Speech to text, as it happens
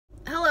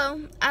So,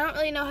 I don't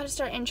really know how to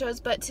start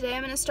intros, but today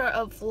I'm going to start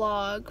a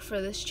vlog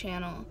for this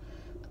channel.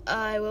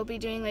 I will be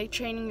doing like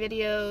training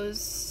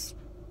videos,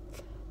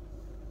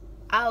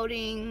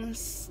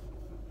 outings,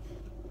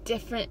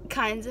 different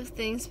kinds of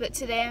things, but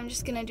today I'm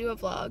just going to do a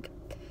vlog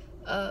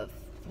of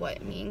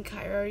what me and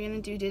Kyra are going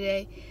to do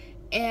today.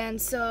 And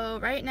so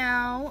right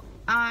now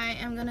I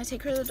am going to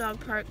take her to the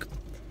dog park.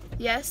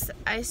 Yes,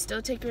 I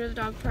still take her to the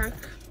dog park.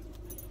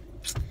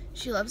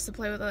 She loves to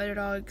play with other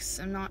dogs.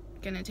 I'm not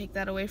going to take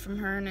that away from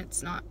her, and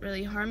it's not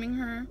really harming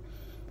her.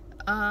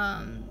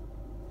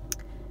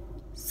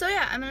 So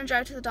yeah, I'm going to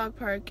drive to the dog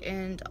park,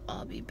 and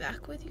I'll be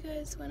back with you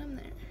guys when I'm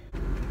there.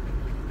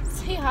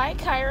 Say hi,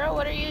 Kyra.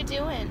 What are you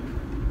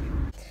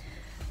doing?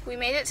 We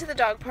made it to the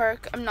dog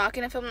park. I'm not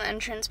going to film the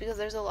entrance because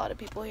there's a lot of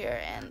people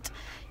here, and,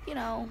 you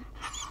know,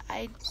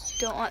 I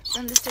don't want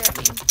them to stare at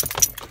me.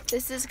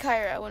 This is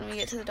Kyra when we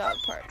get to the dog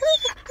park.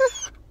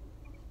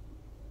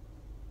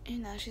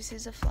 And now she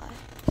sees a fly.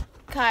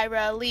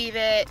 Kyra, leave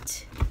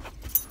it.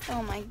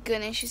 Oh my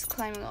goodness, she's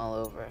climbing all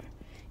over.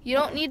 You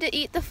don't need to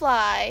eat the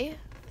fly.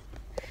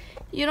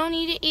 You don't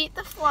need to eat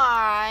the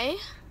fly.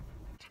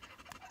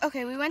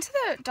 Okay, we went to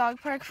the dog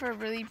park for a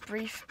really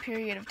brief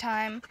period of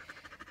time.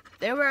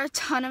 There were a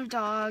ton of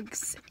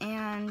dogs,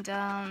 and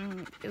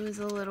it was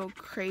a little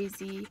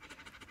crazy.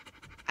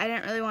 I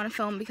didn't really want to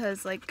film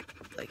because, like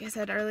I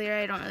said earlier,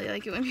 I don't really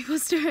like it when people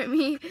stare at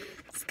me.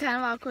 It's kind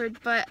of awkward,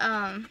 but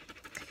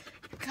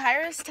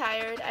Kyra's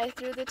tired. I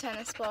threw the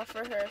tennis ball for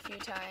her a few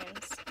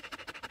times,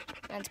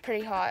 and it's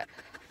pretty hot.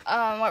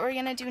 What we're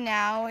gonna do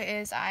now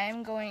is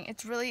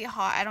it's really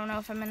hot. I don't know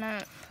if I'm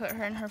gonna put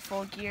her in her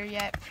full gear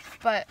yet,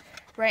 but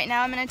right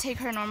now I'm gonna take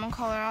her normal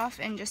collar off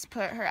and just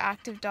put her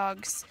active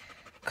dog's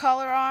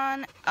collar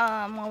on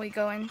while we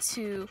go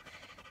into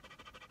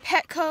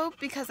Petco,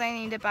 because I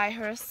need to buy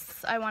her,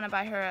 I want to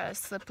buy her a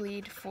slip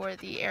lead for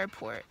the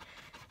airport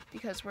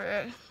because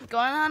we're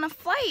going on a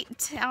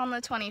flight on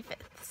the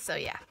 25th, so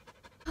yeah.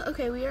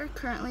 Okay, we are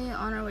currently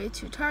on our way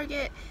to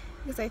Target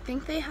because I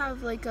think they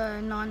have like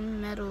a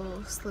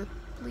non-metal slip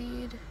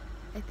lead.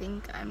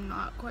 I'm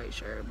not quite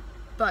sure,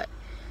 but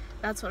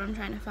that's what I'm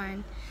trying to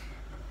find.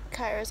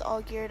 Kyra's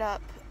all geared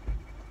up.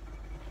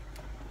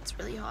 It's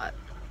really hot,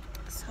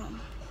 so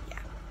yeah.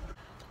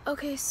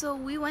 Okay, so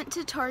we went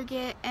to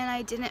Target and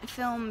I didn't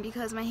film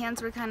because my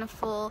hands were kind of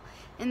full,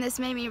 and this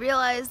made me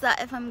realize that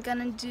if I'm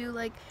gonna do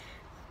like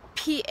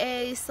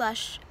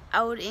PA/outings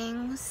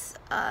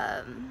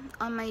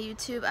on my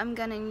YouTube, I'm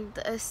gonna need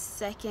a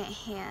second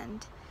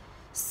hand.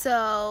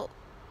 So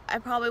I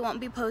probably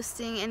won't be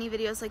posting any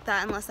videos like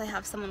that unless I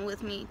have someone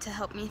with me to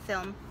help me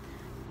film.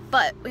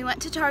 But we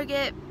went to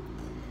Target.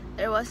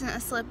 There wasn't a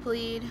slip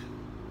lead.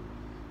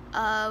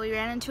 We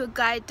ran into a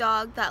guide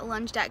dog that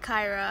lunged at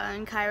Kyra,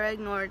 and Kyra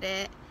ignored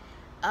it.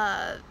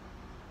 I'm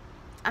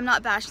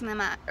not bashing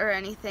them or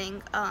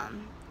anything.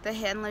 The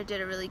handler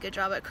did a really good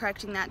job at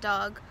correcting that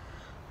dog.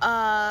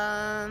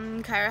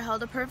 Kyra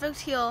held a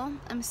perfect heel.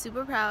 I'm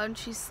super proud.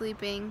 She's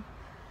sleeping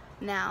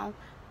now.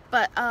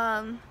 But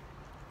on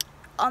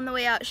the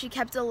way out, she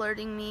kept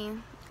alerting me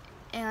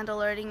and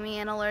alerting me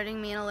and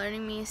alerting me and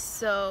alerting me.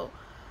 So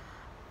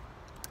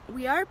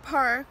we are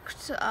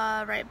parked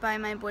right by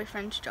my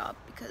boyfriend's job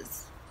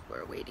because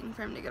we're waiting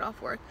for him to get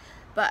off work.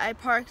 But I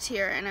parked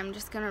here and I'm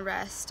just gonna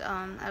rest.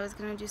 I was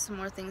gonna do some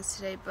more things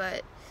today,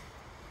 but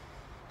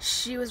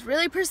she was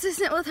really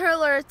persistent with her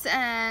alerts,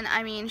 and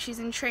I mean, she's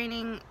in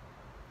training.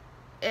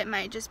 It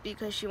might just be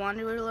because she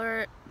wanted to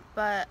alert,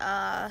 but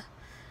I'm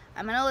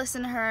gonna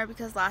listen to her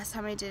because last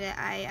time I didn't,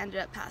 I ended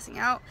up passing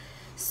out.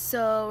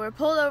 So we're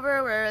pulled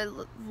over, we're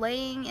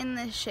laying in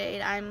the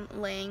shade. I'm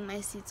laying,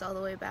 my seat's all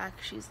the way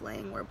back, she's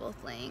laying, we're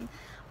both laying.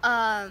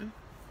 And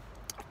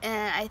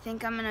I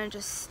think I'm gonna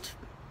just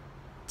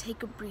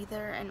take a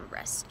breather and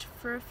rest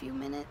for a few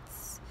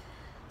minutes.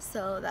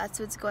 So that's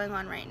what's going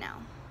on right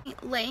now.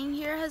 Laying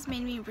here has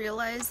made me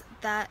realize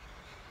that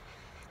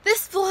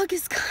this vlog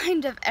is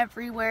kind of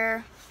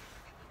everywhere.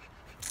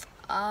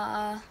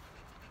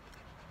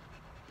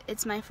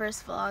 It's my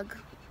first vlog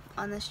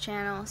on this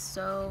channel,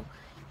 so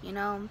you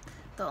know,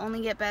 they'll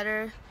only get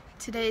better.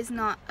 Today's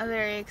not a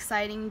very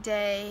exciting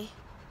day.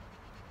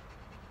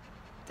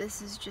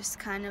 This is just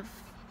kind of,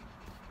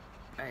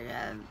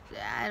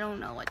 I don't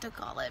know what to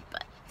call it,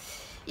 but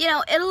you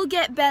know, it'll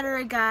get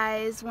better,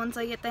 guys, once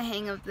I get the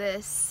hang of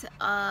this.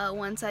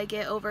 Once I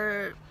get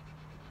over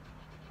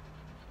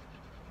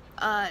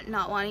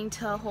not wanting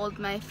to hold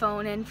my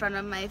phone in front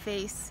of my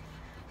face.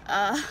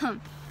 I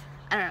don't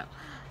know.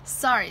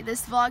 Sorry,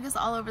 this vlog is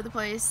all over the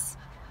place.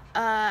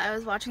 I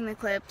was watching the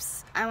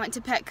clips. I went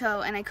to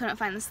Petco and I couldn't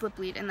find the slip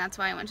lead, and that's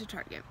why I went to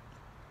Target.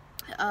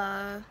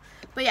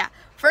 But yeah,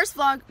 first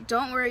vlog,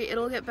 don't worry,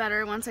 it'll get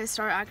better once I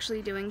start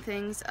actually doing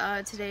things.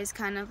 Today's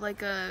kind of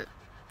like a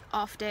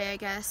off day, I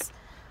guess.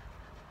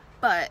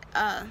 But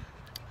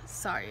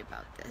sorry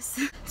about this.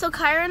 So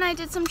Kyra and I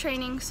did some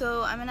training,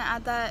 so I'm gonna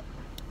add that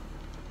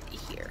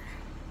here.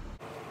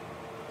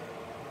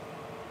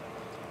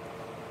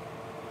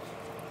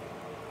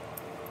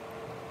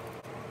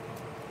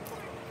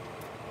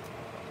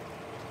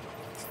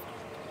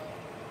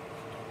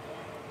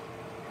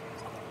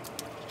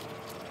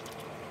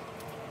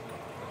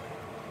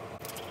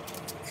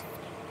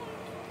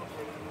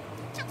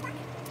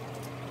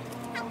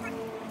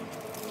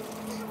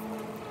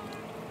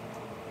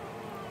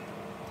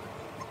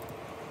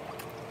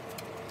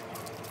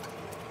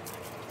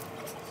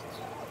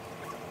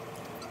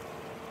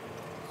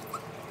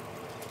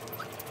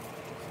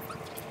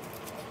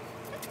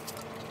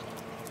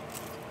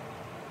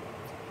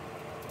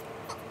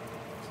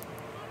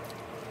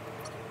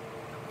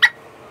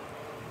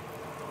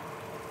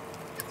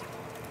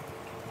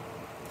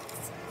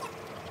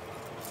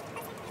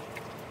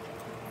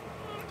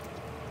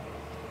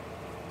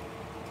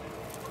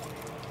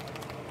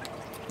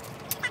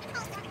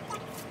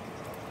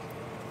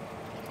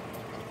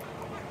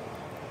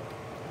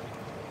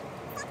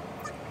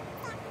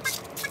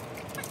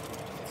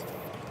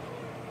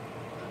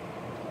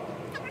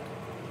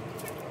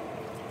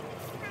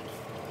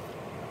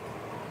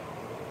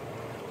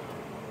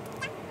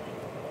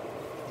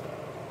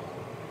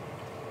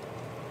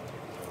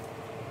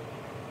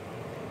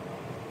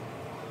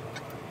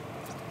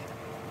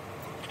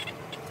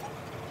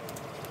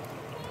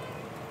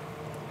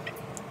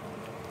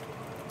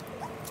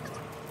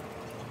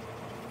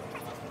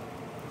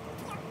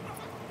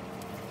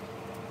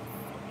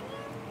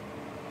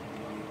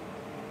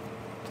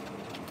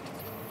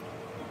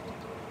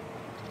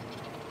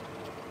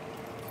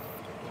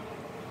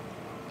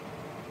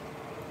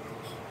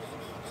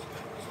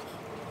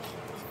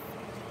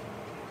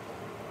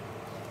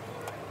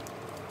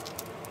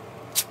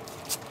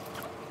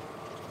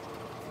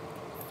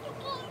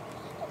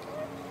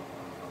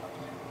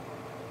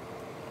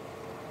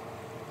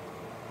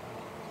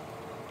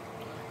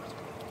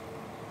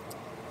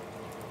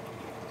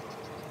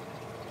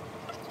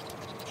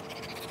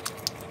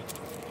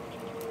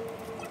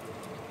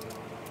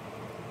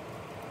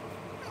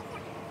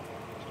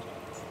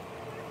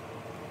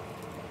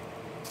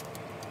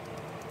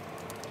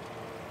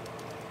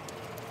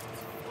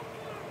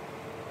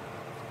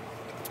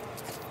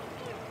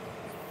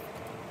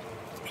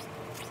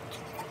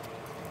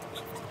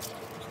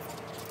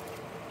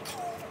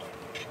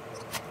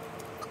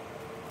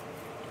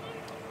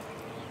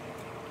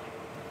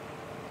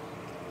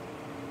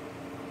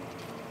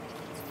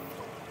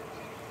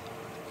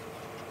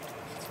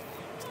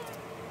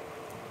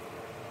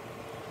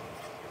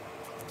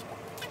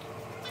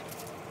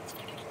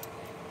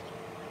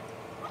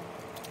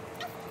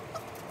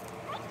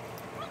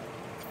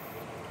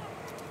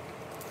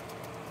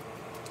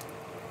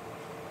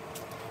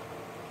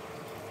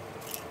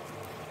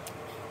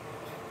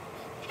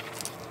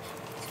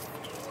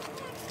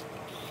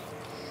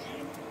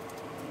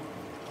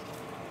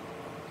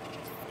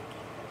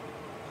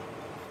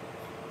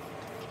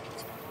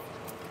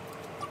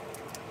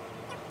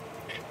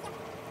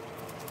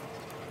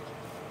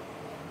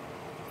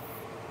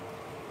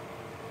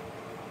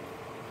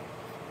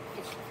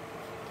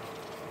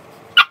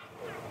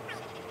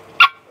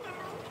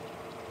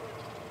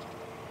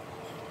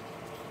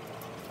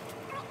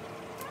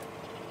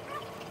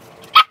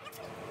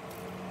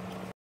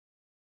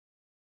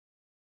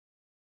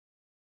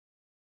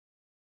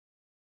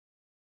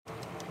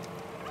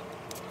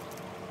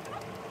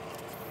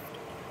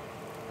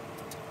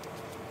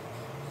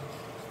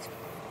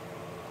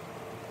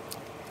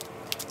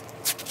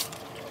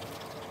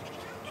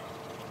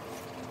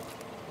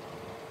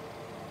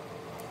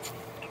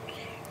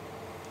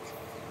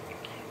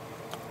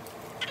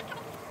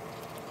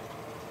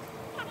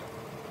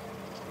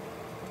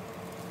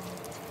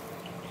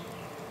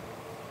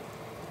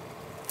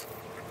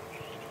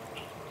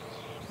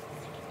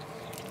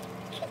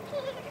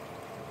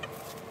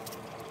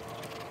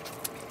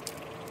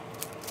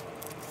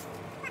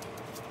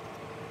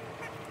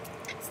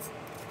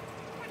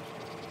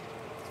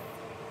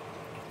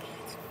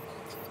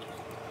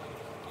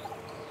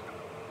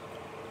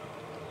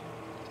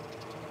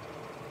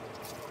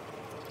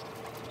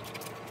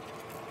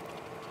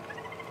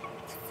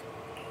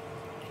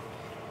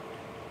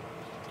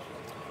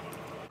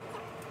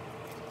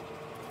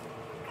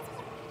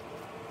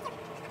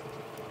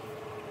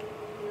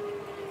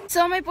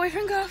 So my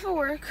boyfriend got off of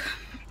work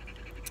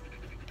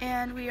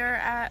and we are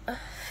at a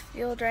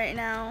field right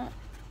now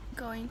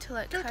going to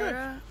let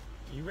Kyra.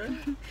 You ready?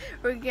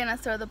 We're gonna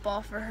throw the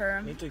ball for her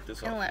Let me take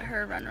this and off. let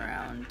her run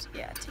around.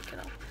 Yeah, take it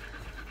off.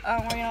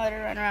 We're gonna let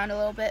her run around a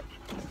little bit.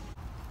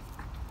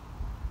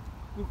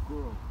 Good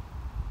girl.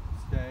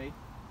 Stay.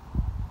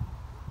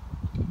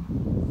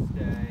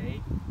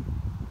 Stay.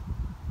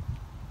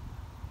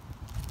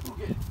 Go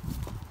get it.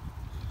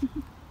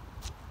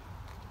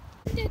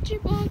 Get your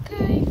ball,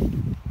 Kai.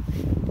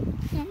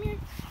 Come here.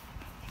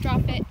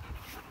 Drop it.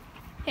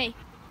 Hey,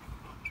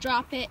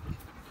 drop it.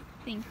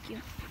 Thank you.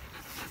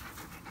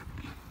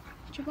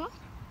 Get your ball.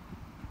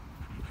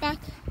 Back.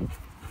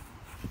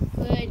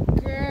 Good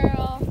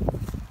girl.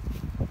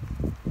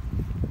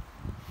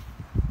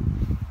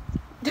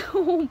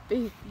 Oh,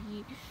 baby.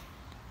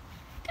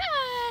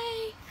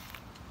 Kai.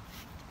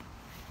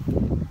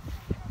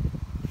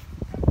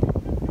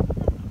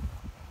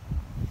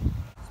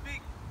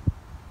 Speak.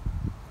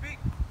 Speak.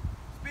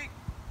 Speak.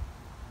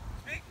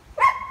 Speak.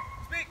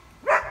 Speak.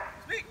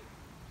 Speak.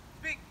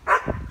 Speak.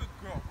 Good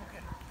girl.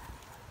 Okay.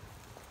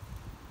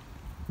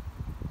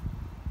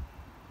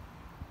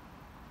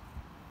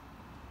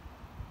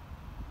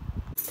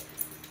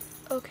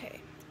 Okay,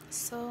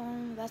 so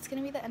that's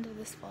gonna be the end of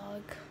this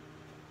vlog.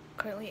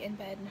 Currently in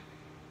bed.